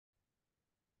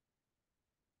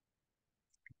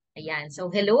Ayan. So,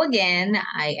 hello again.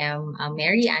 I am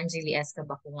Mary Angeli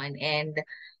Escabacuan, and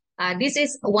this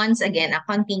is once again a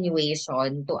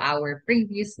continuation to our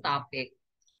previous topic,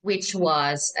 which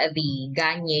was the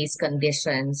Gagne's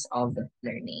conditions of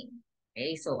learning.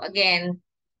 Okay, so again,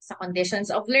 sa conditions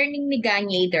of learning ni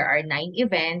Gagne, there are 9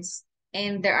 events,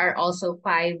 and there are also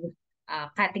 5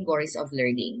 categories of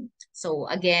learning. So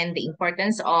again, the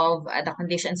importance of the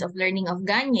conditions of learning of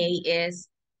Gagne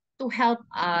is to help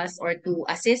us or to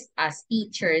assist us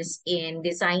teachers in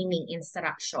designing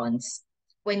instructions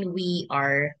when we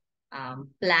are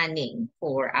planning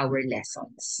for our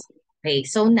lessons. Okay,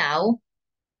 so now,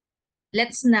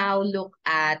 let's now look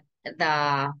at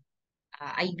the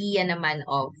idea naman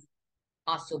of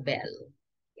Ausubel.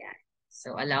 Yeah.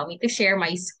 So allow me to share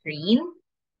my screen.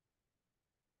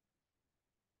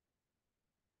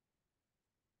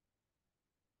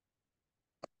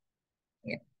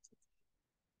 Yeah.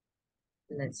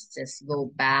 Let's just go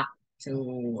back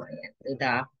to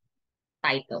the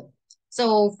title.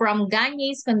 So from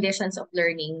Gagne's conditions of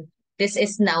learning, this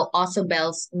is now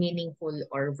Ausubel's meaningful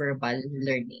or verbal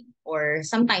learning, or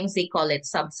sometimes they call it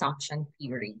subsumption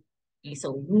theory. Okay,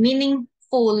 so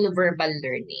meaningful verbal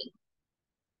learning.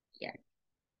 Yeah.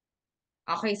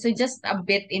 Okay, so just a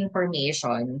bit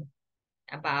information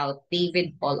about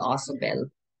David Paul Ausubel.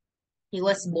 He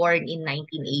was born in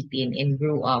 1918 and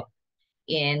grew up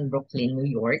in Brooklyn, New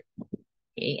York.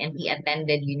 Okay, and he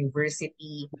attended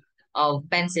University of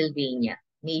Pennsylvania,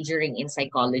 majoring in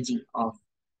psychology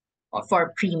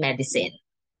for pre-medicine.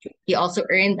 He also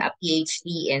earned a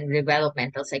PhD in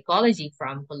developmental psychology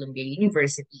from Columbia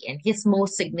University, and his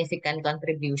most significant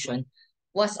contribution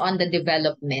was on the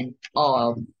development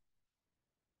of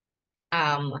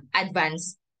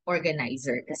advanced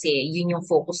organizer kasi yun yung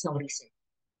focus ng research.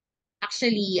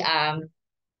 Actually,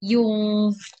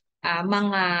 yung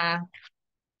mga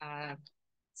uh,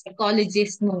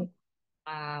 psychologists nung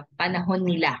panahon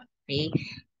nila, okay?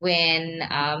 When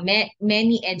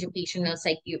many educational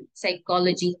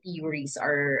psychology theories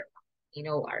are,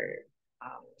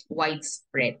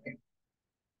 widespread.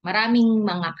 Maraming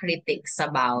mga critics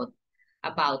about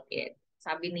it.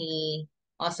 Sabi ni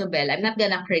Ausubel, I'm not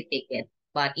gonna critique it,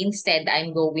 but instead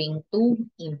I'm going to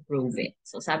improve it.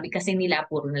 So sabi kasi nila,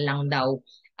 puro na lang daw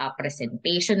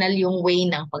presentational yung way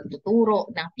ng pagtuturo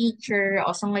ng teacher.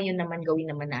 O so ngayon naman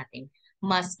gawin naman natin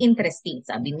mas interesting,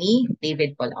 sabi ni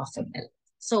David Paul Ausubel.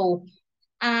 So,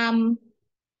 um,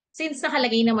 since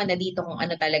nakalagay naman na dito kung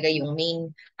ano talaga yung main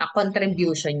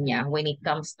contribution niya when it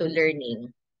comes to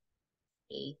learning,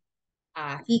 okay,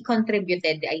 he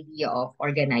contributed the idea of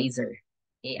organizer,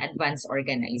 okay, advanced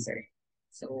organizer.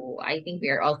 So, I think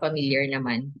we are all familiar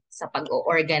naman sa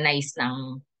pag-organize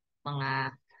ng mga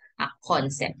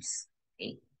concepts.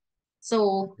 Okay.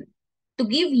 So, to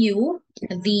give you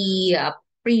the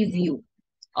preview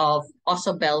of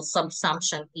Ausubel's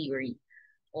subsumption theory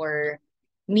or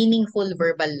meaningful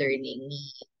verbal learning ni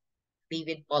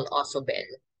David Paul Ausubel.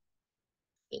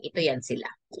 Okay, ito yan sila.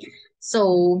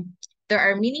 So, there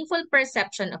are meaningful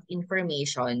perception of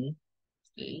information,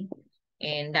 okay,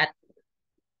 and that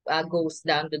goes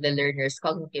down to the learner's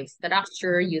cognitive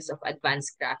structure, use of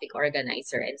advanced graphic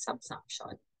organizer, and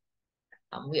subsumption.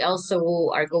 We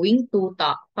also are going to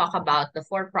talk about the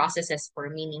 4 processes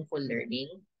for meaningful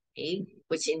learning, okay,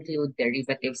 which include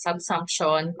derivative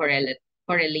subsumption,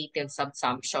 correlative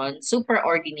subsumption,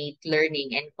 superordinate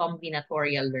learning, and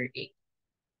combinatorial learning.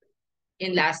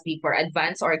 And lastly, for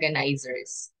advanced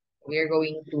organizers, we are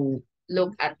going to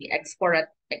look at the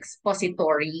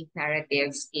expository,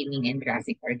 narrative, scheming, and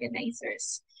graphic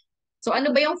organizers. So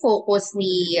ano ba yung focus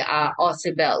ni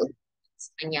Ausubel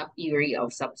sa kanyang theory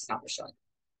of subsumption?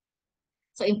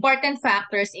 So important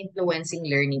factors influencing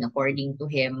learning according to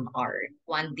him are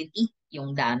quantity,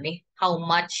 yung dami, how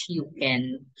much you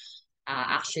can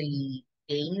actually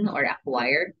gain or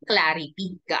acquire,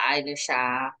 clarity, gaano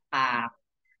siya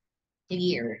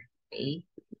clear, okay?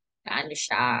 Gaano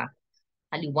siya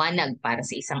kaliwanag para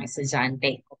sa isang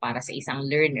estudyante o para sa isang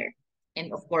learner.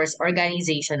 And of course,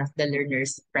 organization of the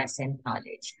learner's present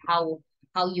knowledge. How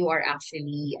you are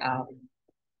actually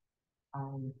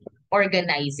um,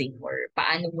 organizing or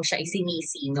paano mo siya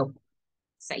isinisinop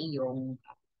sa iyong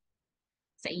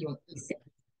isip.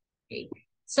 Okay?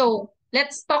 So,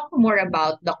 let's talk more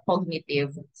about the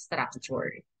cognitive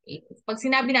structure. Okay? Pag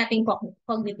sinabi natin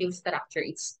cognitive structure,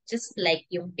 it's just like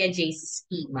yung Piaget's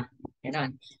schema.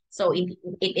 Ganon. So, it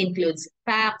includes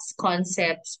facts,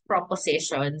 concepts,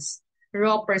 propositions,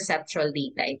 raw perceptual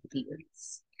data, and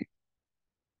theories.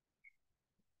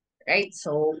 Right?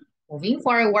 So, moving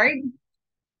forward,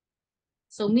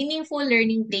 So meaningful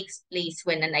learning takes place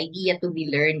when an idea to be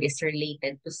learned is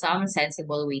related to some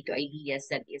sensible way to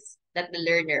ideas that the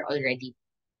learner already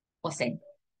possess.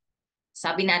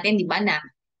 Sabi natin, di ba,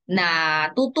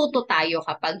 na tututo tayo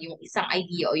kapag yung isang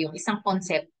idea o yung isang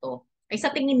konsepto ay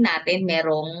sa tingin natin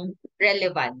merong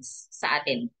relevance sa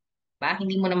atin. Ba?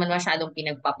 Hindi mo naman masyadong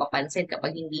pinagpapapansin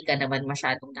kapag hindi ka naman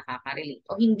masyadong nakaka-relate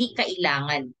o hindi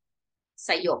kailangan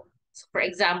sa'yo. So for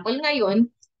example,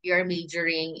 ngayon, you're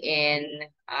majoring in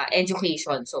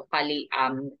education. So,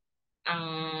 ang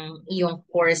iyong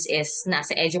course is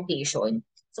nasa education.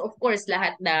 So, of course,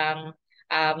 lahat ng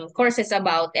courses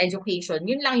about education,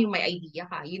 yun lang yung may idea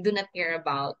ka. You do not care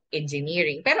about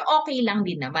engineering. Pero okay lang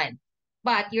din naman.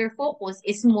 But your focus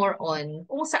is more on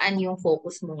kung saan yung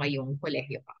focus mo ngayong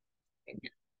kolehiyo ka.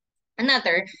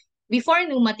 Another, before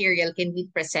new material can be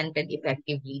presented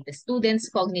effectively, the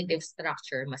student's cognitive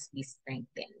structure must be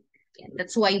strengthened. Yan.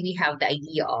 That's why we have the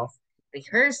idea of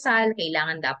rehearsal.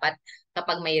 Kailangan dapat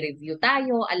kapag may review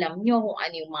tayo, alam nyo kung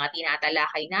ano yung mga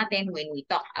tinatalakay natin. When we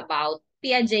talk about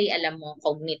Piaget, alam mo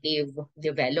cognitive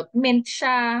development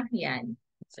siya. Yan.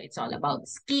 So it's all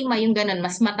about schema. Yung ganun,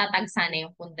 mas matatag sana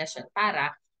yung pundasyon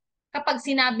para kapag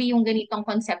sinabi yung ganitong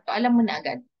konsepto, alam mo na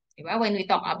agad. Diba? When we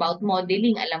talk about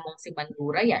modeling, alam mong si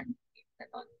Bandura yan.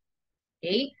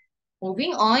 Okay?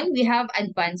 Moving on, we have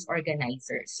advanced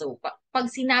organizer. So, pag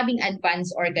sinabing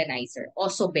advanced organizer,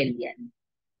 Ausubel yan.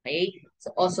 Okay? So,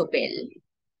 Ausubel.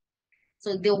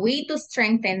 So, the way to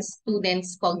strengthen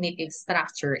students' cognitive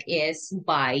structure is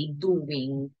by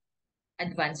doing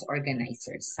advanced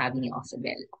organizers, sabi ni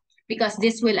Ausubel. Because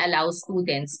this will allow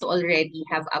students to already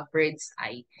have a bird's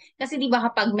eye. Kasi di ba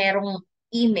kapag merong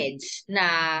image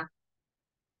na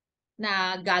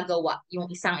gagawa yung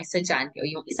isang estudyante o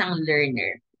yung isang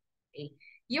learner, okay,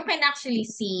 you can actually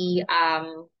see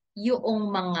yung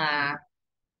mga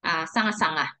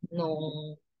sanga-sanga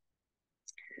nung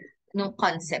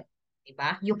concept.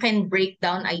 Diba? You can break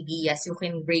down ideas, you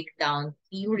can break down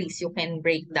theories, you can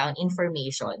break down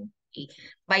information, okay,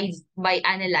 by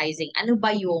analyzing ano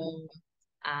ba yung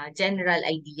general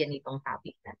idea nitong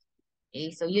topic na.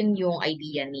 Okay? So yun yung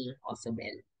idea ni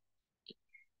Ausubel.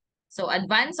 So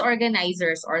advanced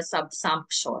organizers or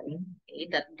subsumption, okay,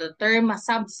 the term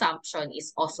subsumption is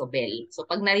Ausubel. So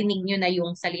pag narinig nyo na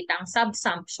yung salitang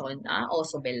subsumption,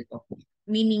 Ausubel to.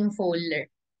 Meaningful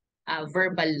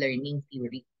verbal learning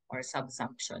theory or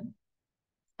subsumption.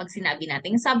 Pag sinabi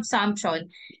nating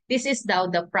subsumption, this is daw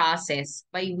the process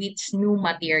by which new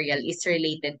material is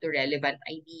related to relevant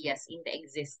ideas in the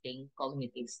existing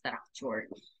cognitive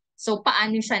structure. So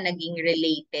paano siya naging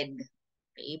related?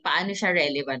 Okay? Paano siya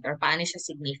relevant or paano siya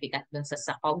significant dun sa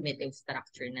cognitive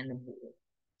structure na nabuo?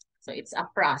 So it's a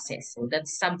process. So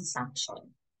that's subsumption.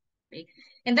 Okay?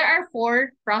 And there are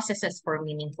 4 processes for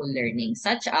meaningful learning,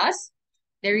 such as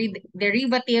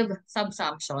derivative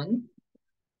subsumption,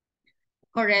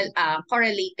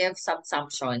 correlative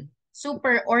subsumption,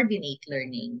 superordinate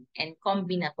learning, and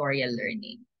combinatorial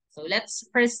learning. So let's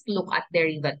first look at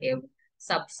derivative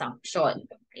subsumption.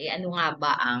 Okay, ano nga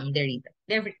ba ang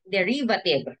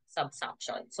derivative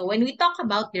subsumption? So when we talk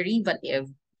about derivative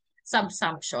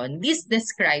subsumption, this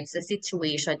describes a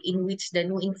situation in which the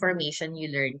new information you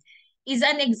learn is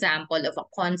an example of a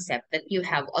concept that you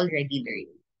have already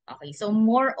learned. Okay, so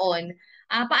more on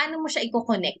paano mo siya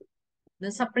i-connect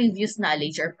dun sa previous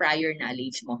knowledge or prior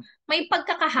knowledge mo. May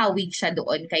pagkakahawig siya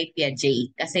doon kay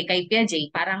Piaget. Kasi kay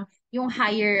Piaget, parang yung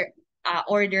higher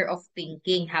order of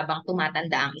thinking habang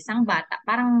tumatanda ang isang bata,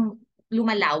 parang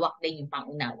lumalawak din yung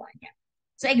pangunawa niya.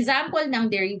 So example ng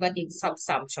derivative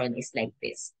subsumption is like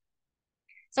this.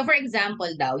 So for example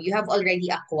daw, you have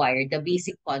already acquired the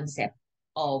basic concept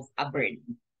of a bird.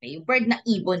 Okay? Yung bird na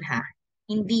ibon ha.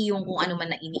 Hindi yung kung ano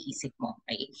man na iniisip mo.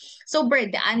 Okay? So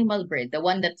bird, the animal bird, the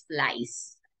one that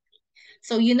flies.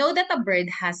 So you know that a bird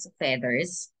has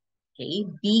feathers, okay,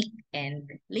 beak,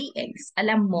 and lay eggs.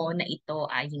 Alam mo na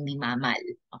ito ay hindi mammal.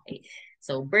 Okay?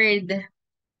 So bird,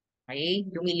 okay,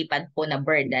 lumilipad po na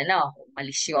bird, ano,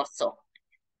 malisyoso.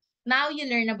 Now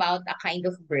you learn about a kind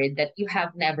of bird that you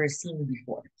have never seen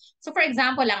before. So for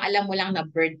example, ang alam mo lang na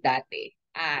bird dati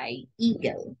ay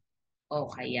eagle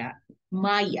o kaya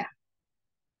maya.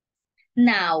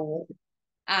 Now,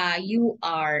 you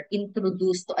are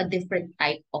introduced to a different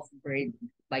type of bird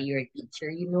by your teacher.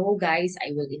 You know, guys,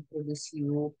 I will introduce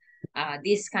you.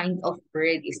 This kind of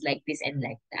bird is like this and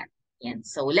like that. Yan.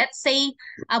 So let's say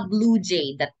a blue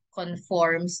jay that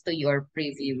conforms to your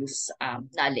previous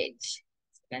knowledge.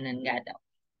 Ganun nga daw.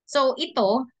 So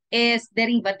ito is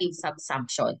derivative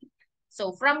subsumption.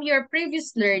 So from your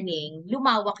previous learning,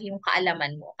 lumawak yung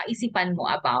kaalaman mo, kaisipan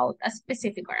mo about a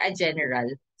specific or a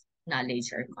general knowledge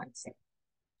or concept.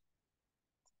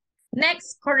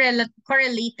 Next,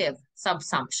 correlative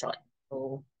subsumption.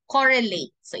 So,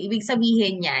 correlate. So, ibig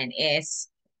sabihin yan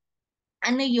is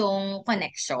ano yung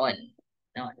connection.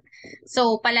 No?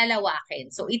 So,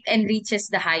 palalawakin. So, it enriches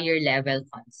the higher level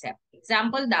concept.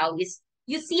 Example daw is,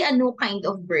 you see a new kind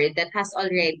of bird that has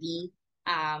already,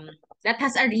 that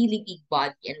has a really big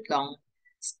body and long,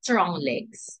 strong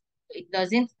legs. So, it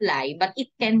doesn't fly, but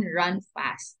it can run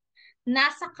fast.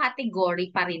 Nasa category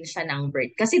pa rin siya ng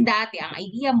bird. Kasi dati, ang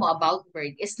idea mo about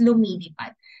bird is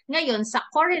lumilipad. Ngayon, sa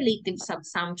correlative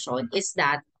subsumption is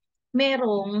that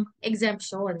merong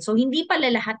exemption. So, hindi pala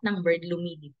lahat ng bird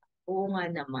lumilipad. Oo nga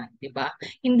naman, di ba?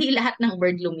 Hindi lahat ng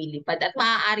bird lumilipad at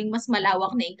maaaring mas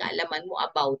malawak na yung kaalaman mo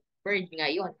about bird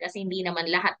ngayon kasi hindi naman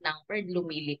lahat ng bird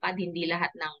lumilipad, hindi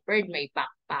lahat ng bird may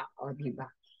backpack, o di ba?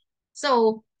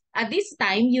 So, at this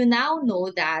time, you now know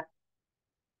that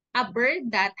a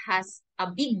bird that has a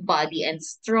big body and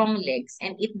strong legs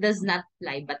and it does not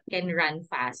fly but can run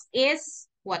fast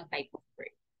is what type of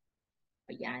bird?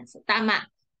 Ayan. So, tama.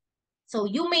 So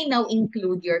you may now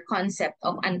include your concept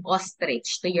of an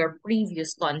ostrich to your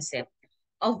previous concept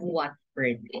of what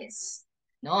bird is.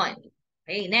 Noon.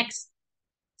 Okay, next.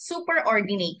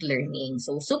 Superordinate learning.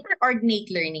 So superordinate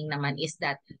learning naman is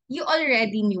that you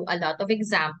already knew a lot of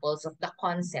examples of the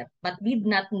concept but did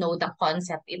not know the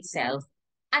concept itself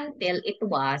until it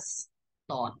was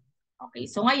taught. Okay,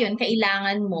 so ngayon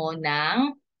kailangan mo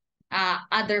ng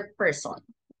other person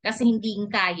kasi hindi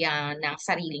kaya ng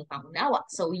sariling pangunawa.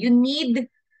 So you need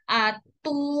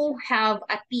to have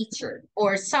a teacher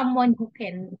or someone who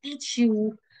can teach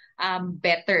you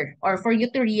better or for you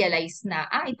to realize na,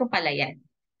 ito pala yan.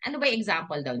 Ano ba yung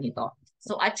example daw nito?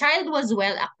 So a child was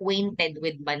well acquainted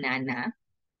with banana,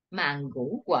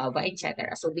 mango, guava,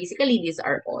 etc. So basically, these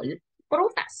are all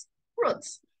prutas,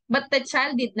 fruits. But the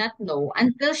child did not know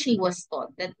until she was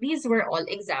taught that these were all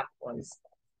examples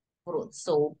of fruits.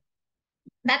 So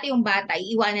dati yung bata,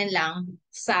 iiwanan lang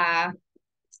sa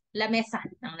lamesa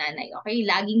ng nanay. Okay?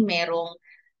 Laging merong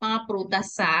mga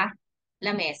prutas sa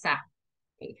lamesa.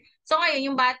 Okay? So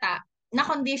ngayon, yung bata,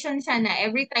 na-condition siya na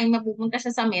every time na pupunta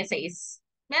siya sa mesa is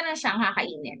meron siyang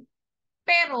kakainin.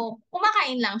 Pero,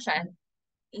 kumakain lang siya.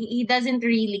 He doesn't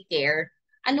really care.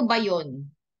 Ano ba yon?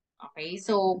 Okay?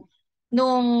 So,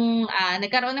 nung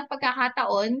nagkaroon ng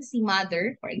pagkakataon, si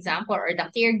mother, for example, or the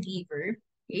caregiver,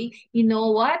 okay, you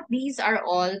know what? These are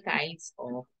all kinds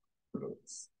of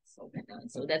fruits. So, ganun.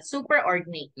 So, that's super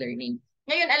ordinate learning.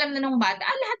 Ngayon, alam na nung bata,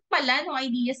 lahat pala ng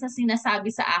ideas na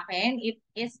sinasabi sa akin, it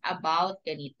is about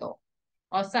ganito.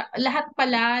 O sa lahat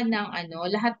pala ng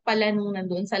lahat pala nung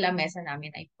nandoon sa lamesa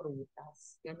namin ay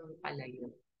prutas. Ganun pala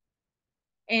yun.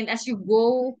 And as you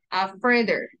go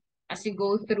further, as you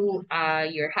go through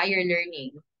your higher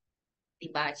learning,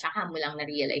 diba, tsaka mo lang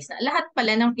na-realize na lahat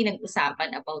pala ng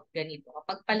pinag-usapan about ganito.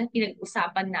 Kapag pala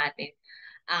pinag-usapan natin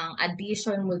ang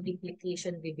addition,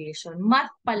 multiplication, division,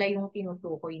 math pala yung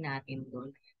tinutukoy natin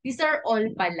doon. These are all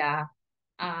pala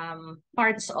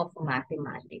parts of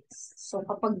mathematics. So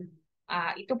kapag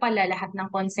ito pala lahat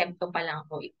ng konsepto pa lang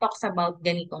ko, it talks about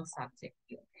ganitong subject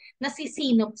yun.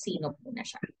 Nasisinop-sinop mo na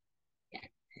siya.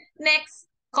 Yan. Next,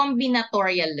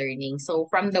 combinatorial learning. So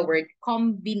from the word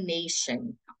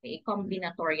combination, okay,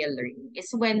 combinatorial learning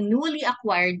is when newly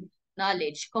acquired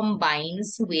knowledge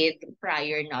combines with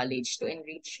prior knowledge to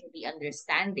enrich the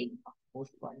understanding of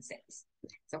both concepts.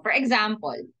 So for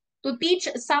example, to teach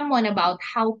someone about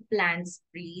how plants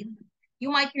breathe, you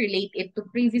might relate it to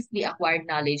previously acquired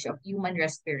knowledge of human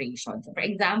respiration. So for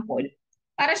example,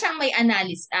 para siyang may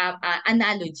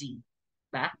analogy,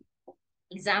 ba?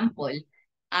 Example,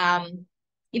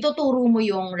 ituturo mo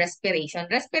yung respiration.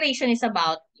 Respiration is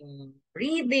about yung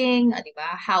breathing, di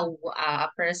ba? How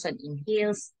a person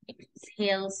inhales,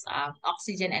 exhales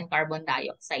oxygen and carbon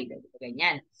dioxide.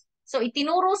 Ganyan. So,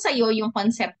 itinuro sa'yo yung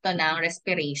konsepto ng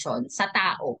respiration sa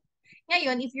tao.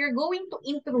 Ngayon, if you're going to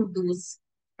introduce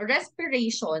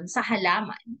respiration sa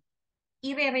halaman,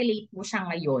 i-relate mo siya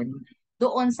ngayon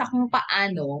doon sa kung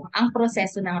paano ang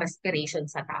proseso ng respiration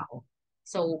sa tao.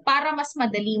 So, para mas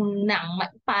madaling nang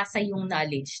maipasa yung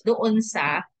knowledge doon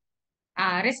sa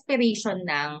respiration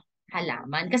ng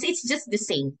halaman. Kasi it's just the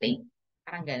same thing.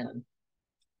 Parang ganun.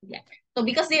 Yeah. So,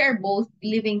 because they are both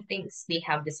living things, they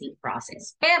have the same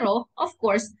process. Pero, of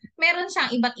course, meron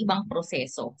siyang iba't ibang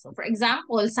proseso. So, for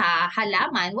example, sa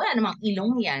halaman, wala namang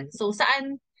ilong yan. So,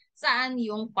 saan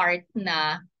yung part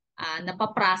na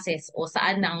napaprocess o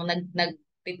saan nang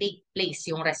nag-take place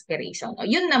yung respiration. O,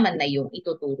 yun naman na yung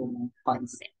ituturo mong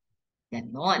concept.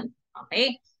 Ganon.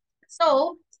 Okay?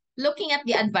 So, looking at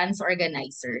the advanced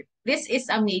organizer, this is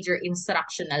a major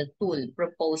instructional tool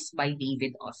proposed by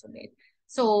David Ausubel.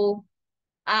 So,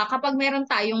 Kapag meron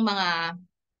tayong mga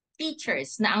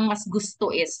teachers na ang mas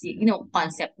gusto is,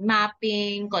 concept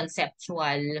mapping,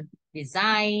 conceptual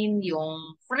design,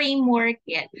 yung framework,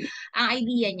 yan. Ang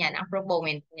idea niyan, ang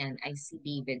proponent niyan ay si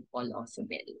David Paul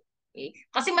Ausubel. Okay?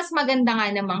 Kasi mas maganda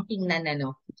nga namang tingnan,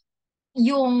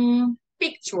 yung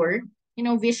picture,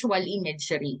 visual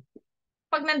imagery.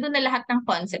 Pag nandun na lahat ng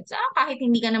concepts, kahit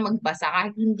hindi ka na magbasa,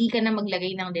 kahit hindi ka na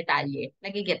maglagay ng detalye,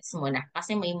 nagigets mo na.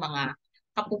 Kasi may mga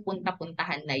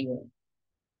kapupunta-puntahan na yung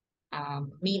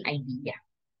main idea.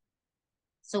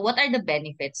 So what are the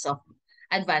benefits of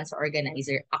advanced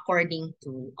organizer according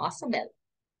to Ausubel?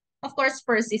 Of course,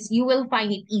 first is you will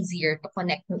find it easier to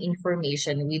connect new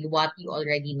information with what you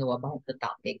already know about the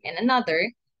topic. And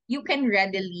another, you can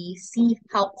readily see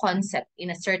how concept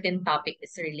in a certain topic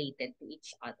is related to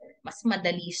each other. Mas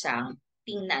madali siyang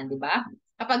tingnan, di ba?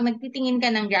 Kapag nagtitingin ka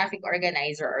ng graphic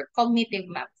organizer or cognitive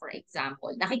map, for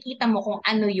example, nakikita mo kung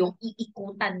ano yung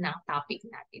iikutan ng topic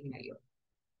natin ngayon.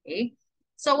 Okay?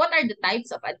 So what are the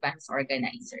types of advanced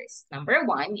organizers? Number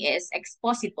one is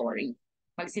expository.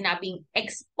 Pag sinabing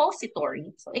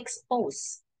expository, so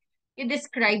expose, you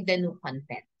describe the new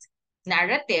content.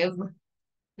 Narrative,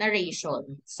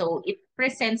 narration. So it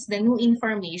presents the new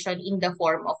information in the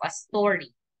form of a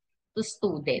story to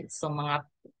students. So mga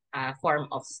form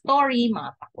of story,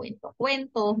 mga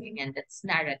pakwento-kwento, ganyan, that's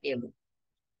narrative.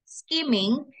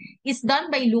 Skimming is done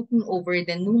by looking over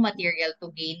the new material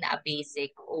to gain a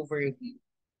basic overview.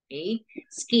 Okay?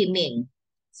 Skimming.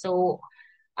 So,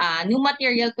 new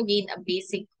material to gain a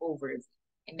basic overview.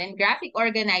 And then graphic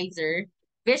organizer,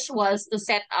 visuals to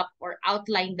set up or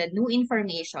outline the new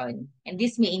information. And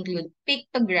this may include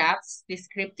pictographs,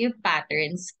 descriptive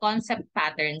patterns, concept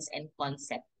patterns, and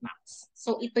concept maps.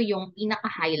 So, ito yung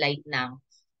pinaka-highlight ng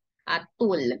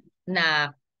tool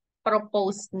na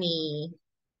proposed ni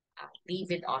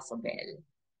David Ausubel.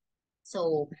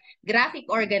 So, graphic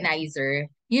organizer,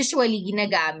 usually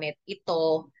ginagamit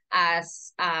ito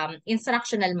as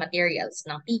instructional materials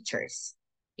ng teachers.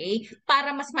 Okay?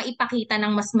 Para mas maipakita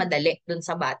ng mas madali dun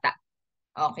sa bata.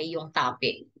 Okay, yung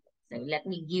topic. So, let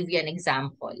me give you an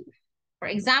example. For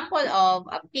example of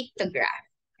a pictograph.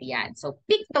 Ayan. So,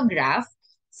 pictograph,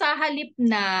 sa halip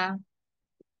na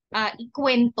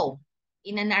ikwento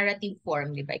in a narrative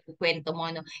form, di ba? Ikukwento mo,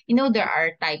 no? There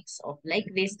are types of like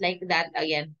this, like that,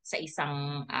 ayan, sa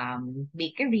isang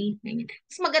bakery. Ganyan.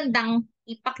 Mas magandang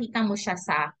ipakita mo siya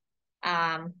sa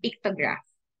pictograph.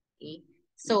 Okay?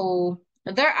 So,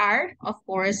 there are, of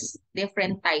course,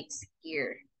 different types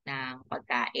here ng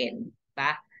pagkain.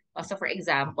 Diba? Also, for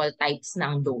example, types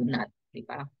ng donut.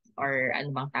 Diba? Or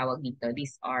ano bang tawag dito?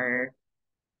 These are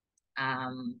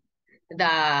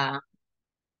the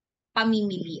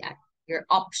pamimilian, your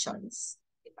options.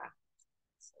 Diba?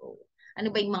 So, ano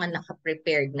ba yung mga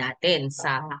naka-prepared natin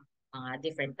sa mga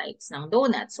different types ng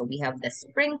donuts? So, we have the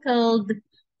sprinkled,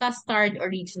 custard,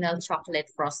 original chocolate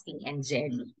frosting, and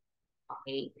jelly.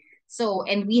 Okay? So,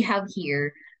 and we have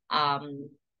here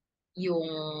yung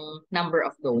number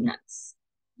of donuts.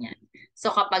 Yan.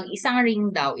 So, kapag isang ring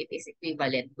daw, it is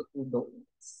equivalent to 2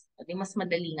 donuts. At mas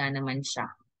madali nga naman siya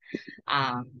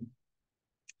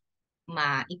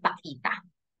maipakita.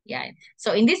 Yan.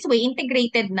 So in this way,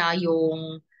 integrated na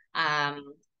yung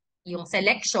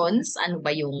selections, ano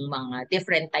ba yung mga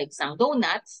different types ng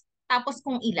donuts, tapos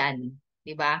kung ilan,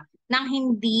 'di ba? Nang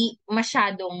hindi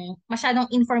masyadong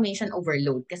information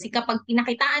overload. Kasi kapag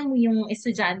pinakitaan mo yung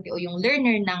estudyante o yung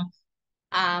learner ng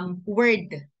word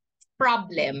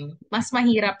problem, mas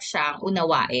mahirap siyang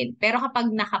unawain. Pero kapag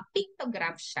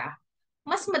naka-pictograph siya,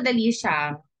 mas madali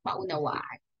siyang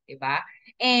maunawaan, 'di ba?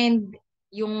 And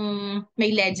yung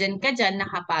may legend ka dyan na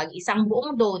kapag isang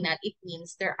buong donut, it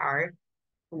means there are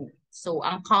 2. So,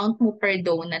 ang count mo per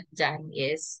donut dyan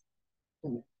is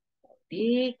 2.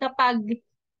 Di kapag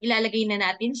ilalagay na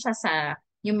natin siya sa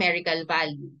numerical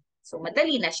value, so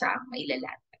madali na siya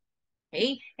mailalat.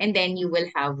 Okay? And then you will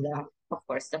have of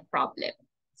course, the problem.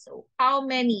 So, how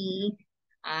many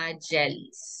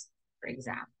jellies, for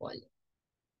example?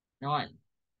 Non.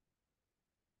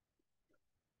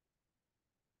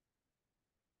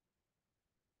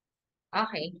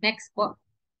 Okay, next po.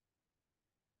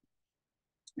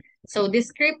 So,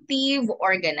 descriptive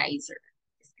organizer.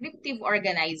 Descriptive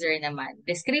organizer naman,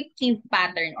 descriptive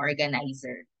pattern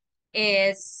organizer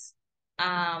is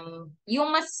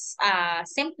yung mas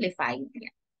simplified.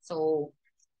 So,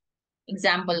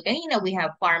 example, kanina we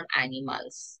have farm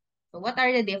animals. So, what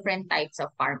are the different types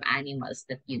of farm animals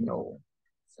that you know?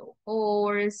 So,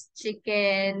 horse,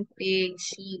 chicken, pig,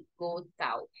 sheep, goat,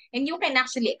 cow. And you can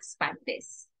actually expand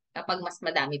this kapag mas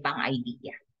madami pang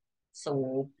idea.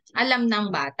 So, alam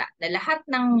ng bata na lahat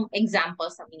ng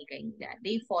examples na binigay nila,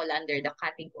 they fall under the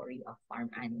category of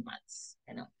farm animals.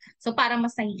 Ano? So, para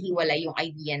mas nahihiwala yung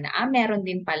idea na meron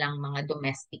din palang mga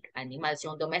domestic animals.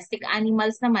 Yung domestic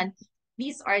animals naman,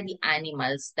 these are the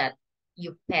animals that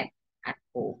you pet at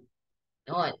home.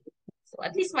 Noon. So,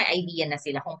 at least may idea na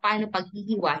sila kung paano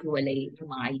paghihiwa-hiwalay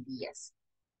yung mga ideas.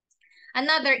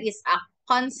 Another is a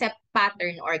concept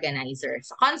pattern organizer.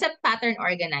 So, concept pattern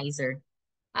organizer,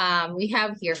 we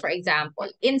have here, for example,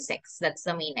 insects. That's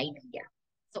the main idea.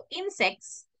 So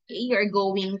insects, okay, you're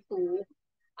going to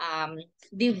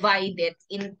divide it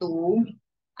into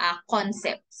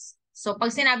concepts. So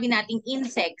pag sinabi nating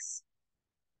insects,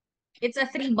 it's a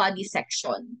three-body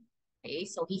section. Okay,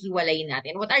 so hihiwalayin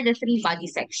natin. What are the three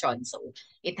body sections? So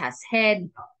it has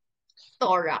head,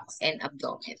 thorax, and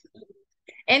abdomen.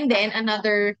 And then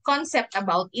another concept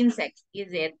about insects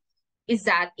is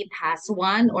that it has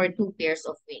one or two pairs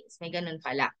of wings. May ganun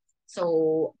pala.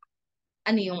 So,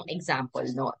 ano yung example,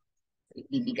 no?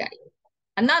 Ibibigay.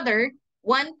 Another,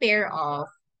 one pair of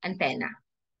antenna.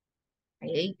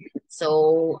 Okay?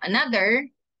 So, another,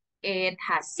 it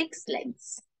has 6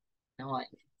 legs. No?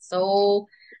 So,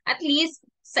 at least,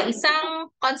 sa isang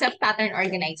concept pattern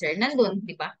organizer, nandun,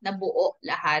 di ba, nabuo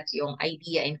lahat yung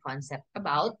idea and concept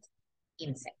about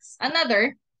insects.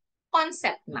 Another,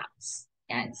 concept maps.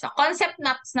 Yan. So, concept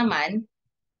maps naman,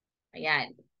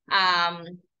 ayan,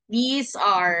 these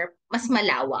are mas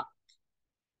malawak.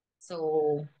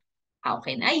 So, how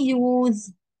can I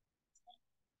use?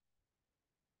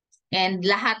 And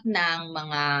lahat ng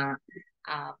mga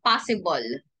possible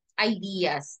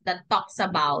ideas that talks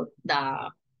about the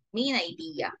main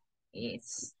idea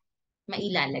is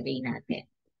mailalagay natin.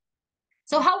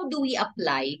 So how do we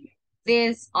apply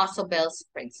these Ausubel's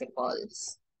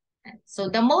principles? So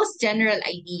the most general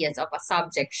ideas of a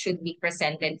subject should be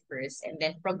presented first and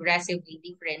then progressively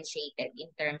differentiated in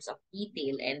terms of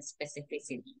detail and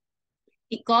specificity.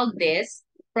 We call this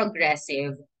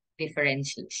progressive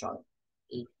differentiation.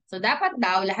 Okay? So dapat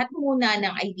daw lahat muna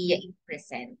ng idea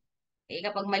i-present. Okay?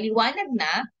 Kapag maliwanag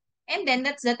na, and then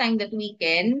that's the time that we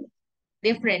can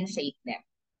differentiate them.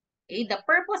 Okay? The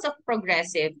purpose of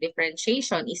progressive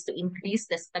differentiation is to increase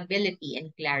the stability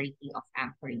and clarity of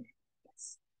anchoring.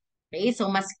 Okay,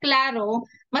 so mas klaro,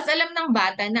 mas alam ng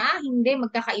bata na hindi,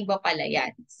 magkakaiba pala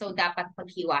yan. So dapat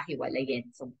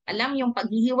paghiwa-hiwalayin. So alam yung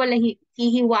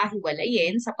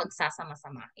paghihiwa-hiwalayin sa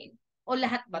pagsasama-samahin. O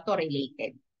lahat ba to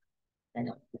related?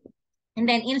 Ano? And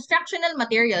then instructional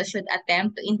materials should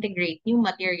attempt to integrate new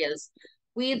materials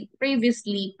with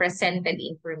previously presented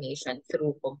information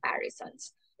through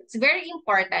comparisons. It's very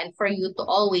important for you to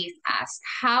always ask,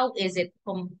 how is it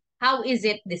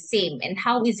the same and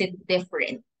how is it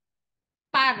different?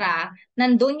 Para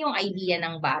nandun yung idea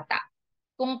ng bata.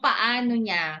 Kung paano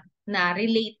niya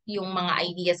na-relate yung mga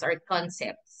ideas or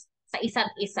concepts sa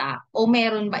isa't isa o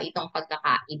meron ba itong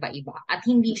pagkakaiba-iba at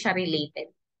hindi siya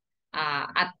related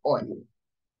at all.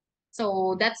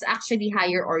 So that's actually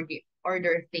higher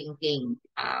order thinking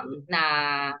na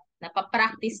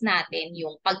napapractice natin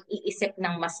yung pag-iisip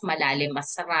ng mas malalim,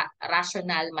 mas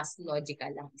rational, mas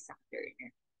logical ang isang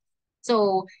learner.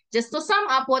 So, just to sum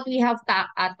up what we have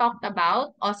talked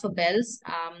about, Ausubel's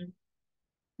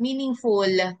meaningful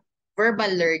verbal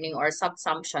learning or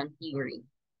subsumption theory.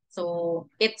 So,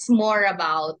 it's more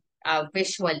about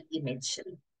visual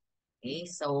imagery. Okay?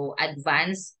 So,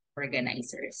 advanced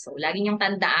organizers. So, lagi niyong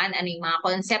tandaan ano yung mga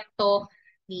konsepto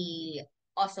ni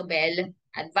Ausubel,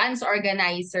 advanced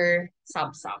organizer,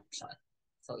 subsumption.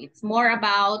 So, it's more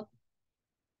about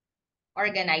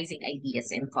organizing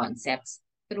ideas and concepts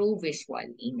through visual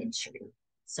imagery.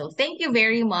 So thank you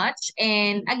very much.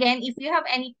 And again, if you have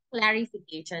any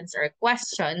clarifications or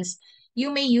questions,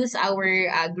 you may use our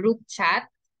group chat,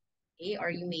 okay,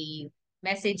 or you may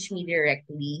message me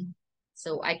directly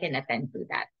so I can attend to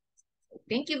that. So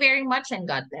thank you very much and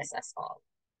God bless us all.